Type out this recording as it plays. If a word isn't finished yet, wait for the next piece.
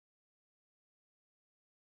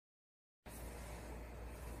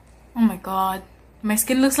Oh my god. My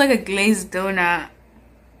skin looks like a glazed donut.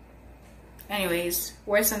 Anyways,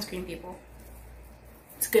 wear sunscreen, people.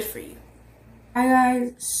 It's good for you. Hi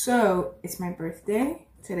guys, so it's my birthday.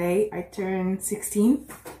 Today I turned 16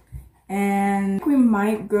 and we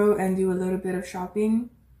might go and do a little bit of shopping.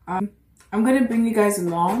 I'm gonna bring you guys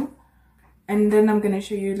along and then I'm gonna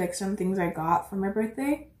show you like some things I got for my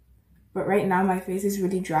birthday. But right now my face is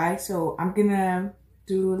really dry, so I'm gonna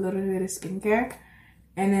do a little bit of skincare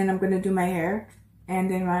and then I'm gonna do my hair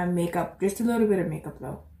and then my makeup, just a little bit of makeup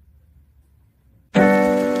though.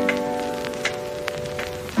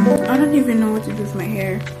 I don't even know what to do with my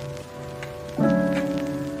hair.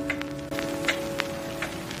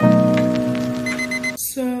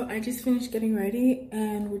 So I just finished getting ready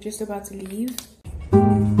and we're just about to leave.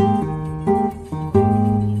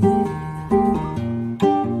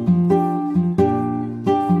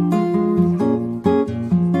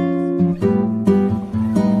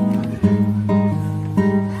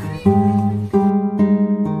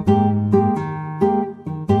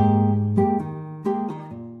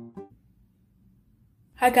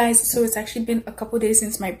 Hi guys, so it's actually been a couple days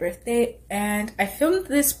since my birthday and I filmed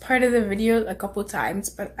this part of the video a couple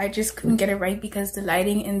times, but I just couldn't get it right because the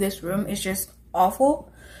lighting in this room is just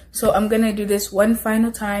awful. So I'm gonna do this one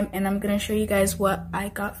final time and I'm gonna show you guys what I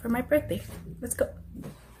got for my birthday. Let's go.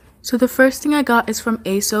 So the first thing I got is from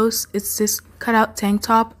ASOS. It's this cutout tank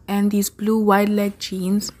top and these blue wide leg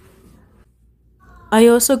jeans. I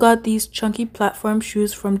also got these chunky platform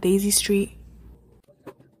shoes from Daisy Street.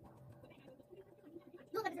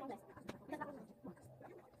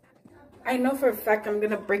 I know for a fact I'm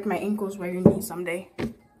gonna break my ankles wearing these someday.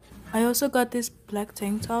 I also got this black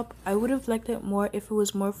tank top. I would have liked it more if it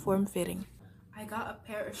was more form-fitting. I got a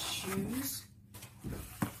pair of shoes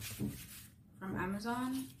from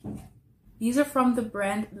Amazon. These are from the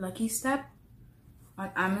brand Lucky Step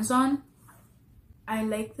on Amazon. I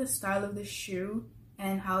like the style of the shoe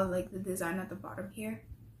and how like the design at the bottom here.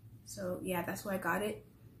 So yeah, that's why I got it.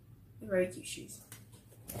 They're very cute shoes.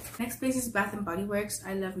 Next place is Bath&BodyWorks.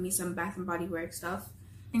 I love me some Bath&BodyWorks stuff.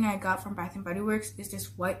 The thing I got from Bath&BodyWorks is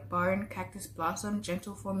this White Barn Cactus Blossom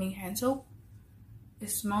Gentle Foaming Hand Soap. It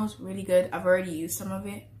smells really good. I've already used some of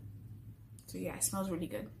it. So yeah, it smells really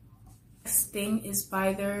good. Next thing is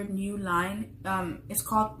by their new line. It's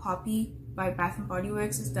called Poppy by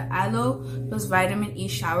Bath&BodyWorks. It's the Aloe plus Vitamin E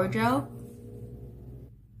Shower Gel.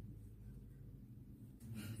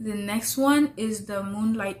 The next one is the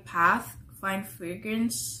Moonlight Path Fine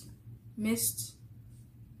Fragrance Mist.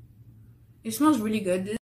 It smells really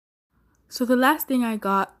good. So the last thing I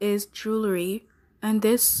got is jewelry, and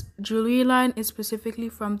this jewelry line is specifically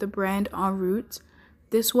from the brand En Route.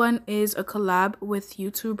 This one is a collab with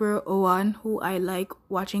YouTuber Owan, who I like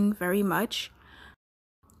watching very much.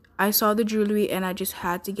 I saw the jewelry and I just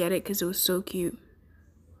had to get it because it was so cute.